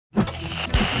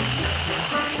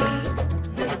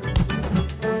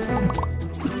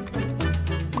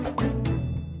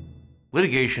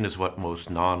Litigation is what most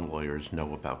non-lawyers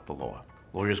know about the law.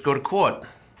 Lawyers go to court.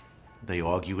 They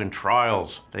argue in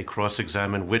trials. They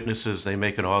cross-examine witnesses. They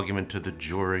make an argument to the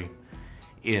jury.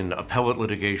 In appellate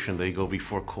litigation, they go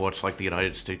before courts like the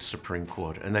United States Supreme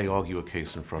Court, and they argue a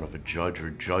case in front of a judge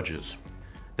or judges.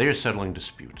 They are settling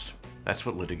disputes. That's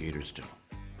what litigators do.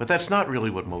 But that's not really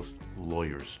what most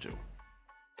lawyers do.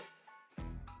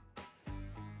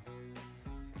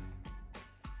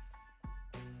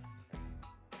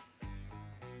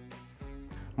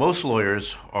 Most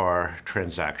lawyers are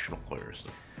transactional lawyers.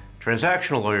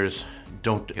 Transactional lawyers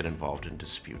don't get involved in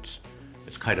disputes.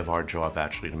 It's kind of our job,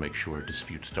 actually, to make sure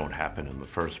disputes don't happen in the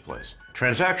first place.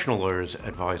 Transactional lawyers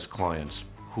advise clients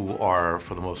who are,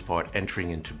 for the most part,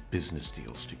 entering into business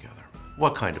deals together.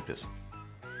 What kind of business?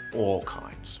 All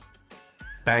kinds.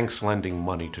 Banks lending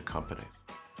money to companies.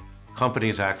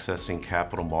 Companies accessing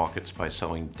capital markets by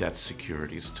selling debt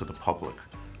securities to the public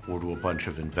or to a bunch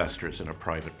of investors in a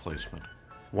private placement.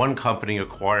 One company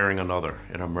acquiring another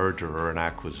in a merger or an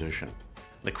acquisition.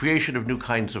 The creation of new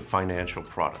kinds of financial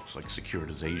products like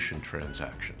securitization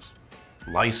transactions,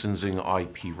 licensing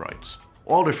IP rights,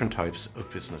 all different types of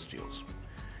business deals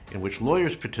in which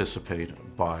lawyers participate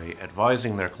by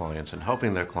advising their clients and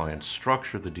helping their clients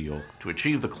structure the deal to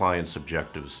achieve the client's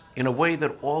objectives in a way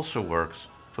that also works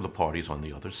for the parties on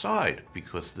the other side,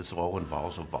 because this all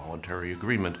involves a voluntary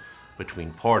agreement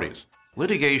between parties.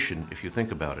 Litigation, if you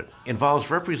think about it, involves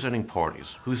representing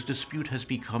parties whose dispute has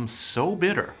become so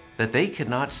bitter that they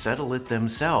cannot settle it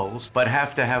themselves, but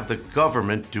have to have the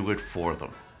government do it for them.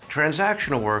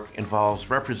 Transactional work involves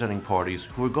representing parties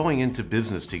who are going into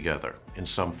business together in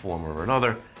some form or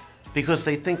another because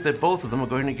they think that both of them are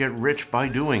going to get rich by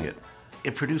doing it.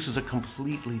 It produces a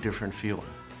completely different feeling.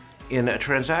 In a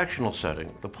transactional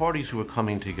setting, the parties who are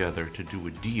coming together to do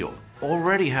a deal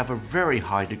already have a very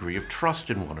high degree of trust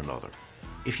in one another.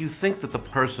 If you think that the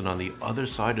person on the other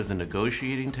side of the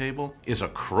negotiating table is a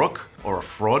crook or a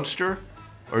fraudster,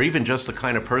 or even just the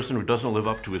kind of person who doesn't live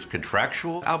up to his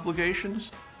contractual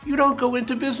obligations, you don't go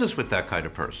into business with that kind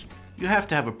of person. You have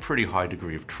to have a pretty high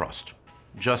degree of trust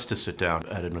just to sit down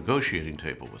at a negotiating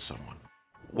table with someone.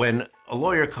 When a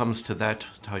lawyer comes to that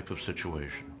type of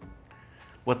situation,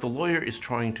 what the lawyer is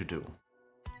trying to do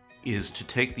is to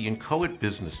take the inchoate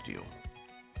business deal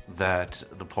that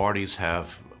the parties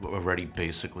have already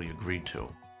basically agreed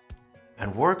to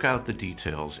and work out the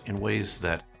details in ways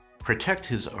that protect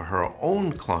his or her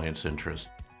own client's interest,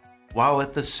 while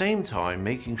at the same time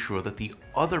making sure that the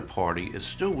other party is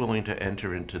still willing to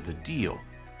enter into the deal.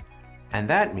 And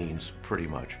that means, pretty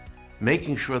much,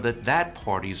 making sure that that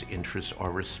party's interests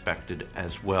are respected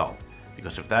as well.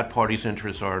 Because if that party's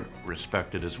interests aren't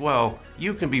respected as well,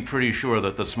 you can be pretty sure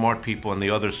that the smart people on the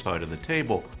other side of the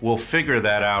table will figure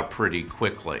that out pretty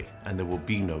quickly, and there will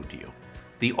be no deal.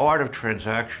 The art of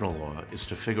transactional law is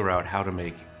to figure out how to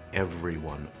make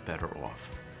everyone better off.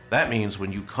 That means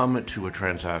when you come to a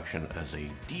transaction as a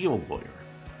deal lawyer,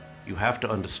 you have to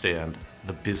understand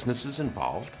the businesses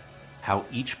involved, how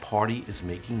each party is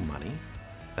making money.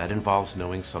 That involves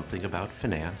knowing something about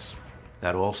finance.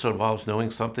 That also involves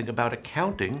knowing something about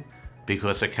accounting,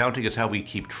 because accounting is how we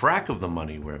keep track of the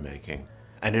money we're making.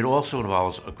 And it also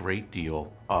involves a great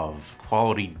deal of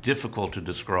quality difficult to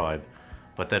describe,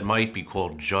 but that might be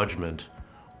called judgment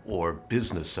or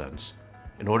business sense,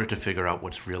 in order to figure out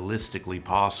what's realistically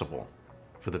possible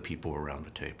for the people around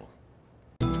the table.